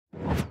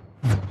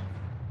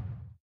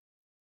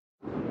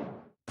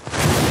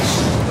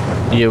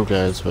Yo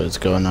guys, what's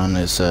going on?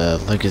 It's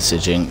Legacy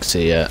Jinx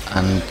here,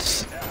 and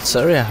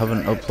sorry I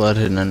haven't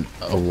uploaded in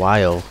a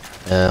while.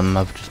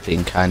 I've just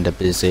been kinda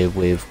busy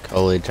with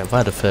college. I've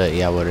had a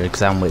 30-hour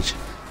exam which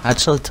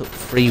actually took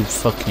 3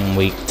 fucking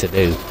weeks to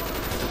do.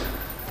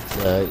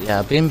 So yeah,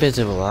 I've been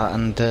busy with that,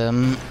 and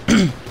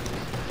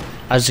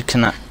as you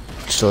can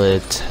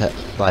actually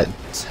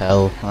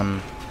tell,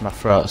 my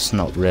throat's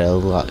not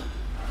real that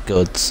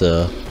good,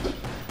 so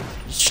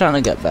just trying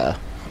to get better.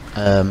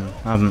 I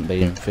haven't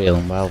been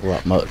feeling well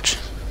that much.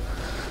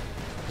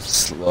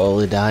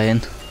 Slowly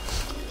dying.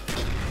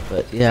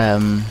 But yeah,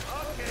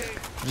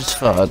 I just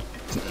thought I'd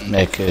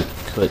make a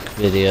quick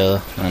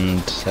video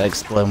and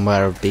explain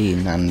where I've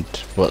been and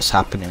what's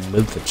happening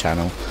with the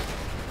channel.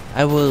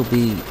 I will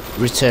be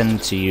returning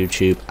to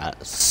YouTube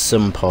at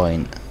some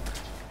point.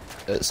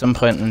 At some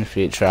point in the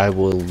future I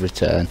will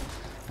return.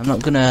 I'm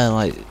not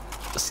gonna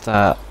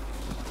start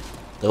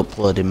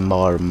uploading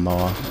more and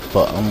more,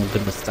 but I'm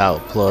gonna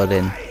start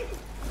uploading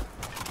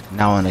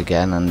now and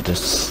again and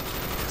just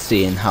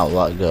seeing how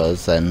that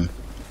goes. Then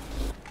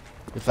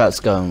if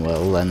that's going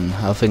well, then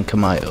I think I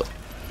might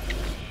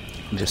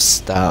just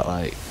start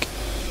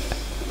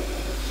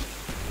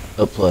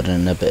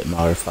uploading a bit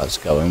more if that's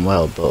going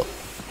well. But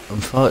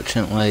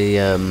unfortunately,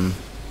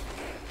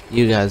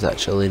 you guys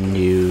actually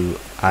knew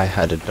I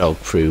had a dog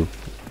through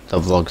the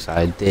vlogs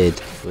I did,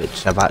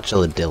 which I've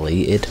actually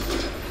deleted.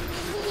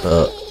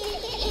 But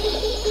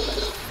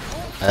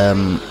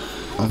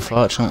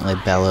unfortunately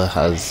Bella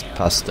has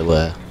passed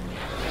away,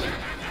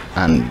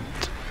 and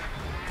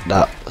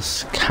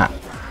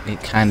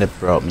it kind of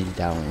brought me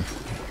down,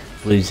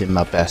 losing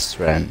my best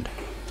friend.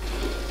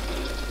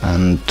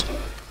 And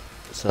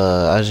so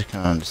as you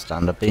can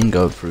understand, I've been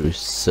going through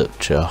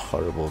such a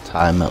horrible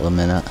time at the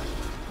minute,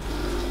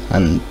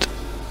 and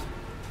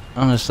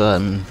honestly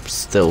I'm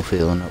still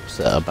feeling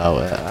upset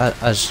about it,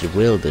 as you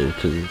will do,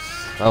 because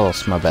I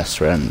lost my best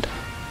friend.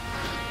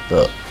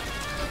 But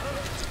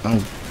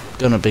I'm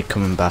gonna be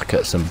coming back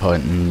at some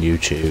point in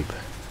YouTube.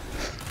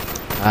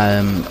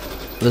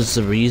 There's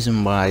a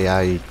reason why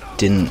I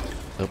didn't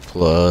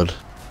upload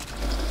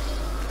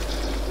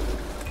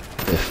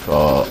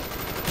before.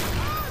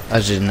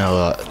 As you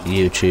know,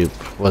 YouTube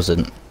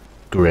wasn't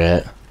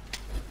great.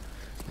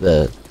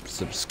 The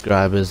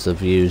subscribers, the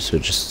views were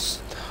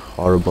just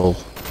horrible.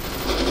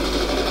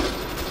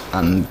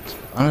 And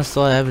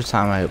honestly, every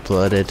time I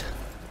uploaded,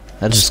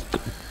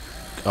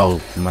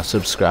 my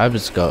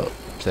subscribers got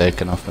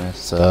taken off me,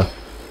 so I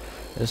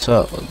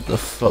thought, what the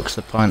fuck's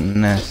the point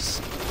in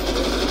this?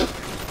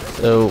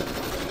 So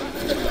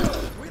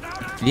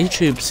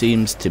YouTube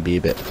seems to be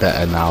a bit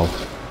better now.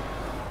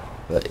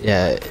 But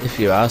yeah, if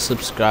you are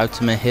subscribed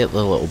to me, hit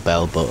the little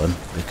bell button,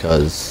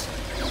 because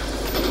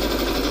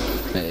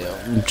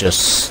it'll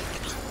just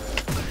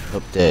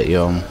update you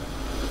on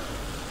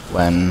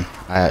when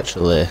I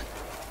actually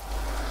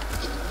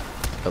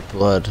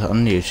upload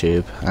on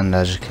YouTube. And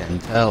as you can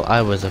tell,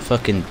 I was a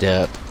fucking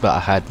derp, but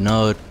I had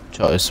no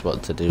choice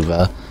what to do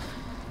there.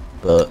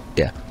 But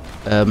yeah,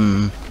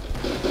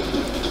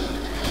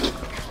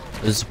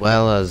 as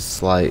well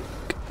as I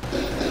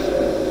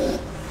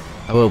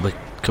will be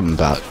coming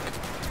back,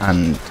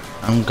 and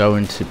I'm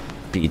going to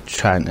be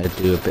trying to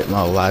do a bit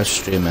more live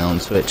streaming on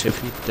Twitch.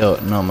 If you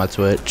don't know my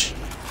Twitch,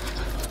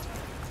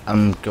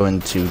 I'm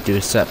going to do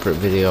a separate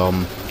video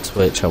on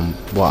Twitch on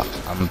what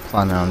I'm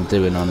planning on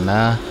doing on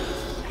there.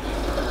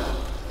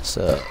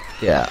 So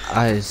yeah,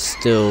 I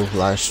still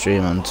live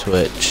stream on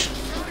Twitch,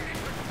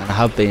 and I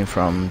have been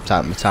from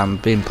time to time.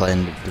 I've been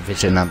playing the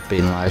Division, I've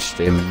been live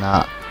streaming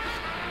that.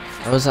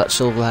 I was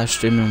actually live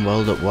streaming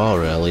World at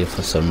War earlier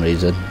for some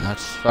reason. I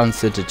just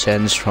fancied to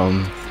change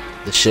from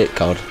the shit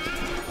COD.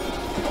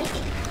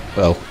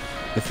 Well,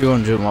 if you're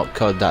wondering what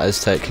COD that is,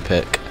 take your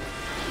pick.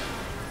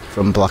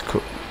 From Black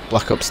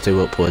Ops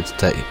 2 upwards,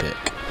 take your pick.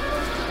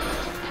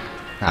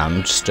 Nah,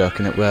 I'm just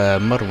joking. It were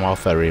Modern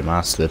Warfare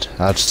Remastered.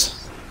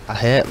 I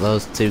hate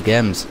those 2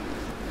 games.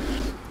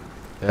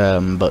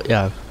 But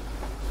yeah,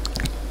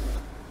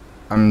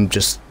 I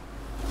just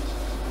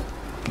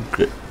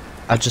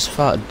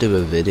thought I'd do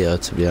a video,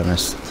 to be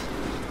honest.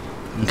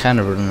 I'm kind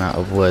of running out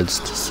of words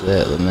to say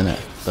at the minute.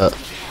 But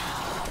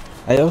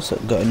I also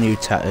got a new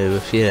tattoo.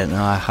 If you didn't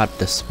know, I had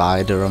the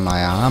spider on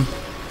my arm,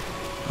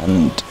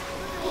 and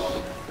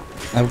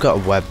I've got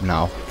a web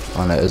now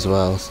on it as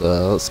well,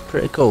 so that's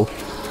pretty cool.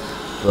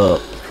 But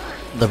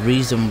the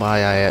reason why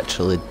I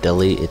actually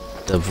deleted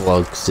the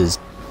vlogs is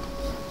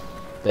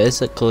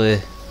basically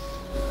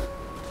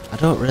I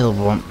don't really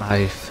want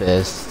my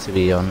face to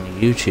be on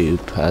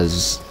YouTube,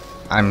 as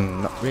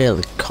I'm not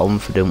really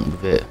confident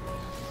with it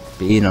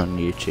being on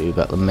YouTube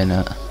at the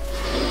minute.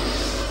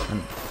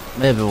 And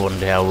maybe one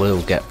day I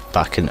will get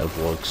back into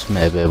vlogs,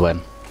 maybe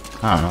when,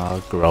 I don't know,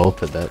 I'll grow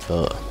up a bit,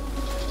 but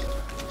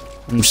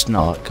I'm just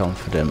not that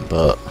confident.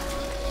 But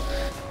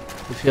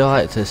if you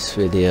like this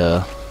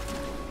video,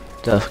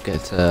 don't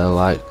forget to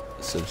like,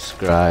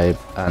 subscribe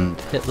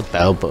and hit the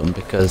bell button,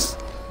 because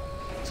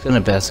it's going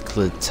to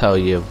basically tell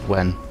you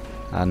when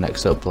our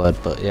next upload.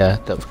 But yeah,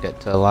 don't forget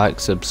to like,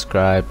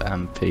 subscribe,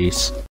 and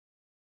peace.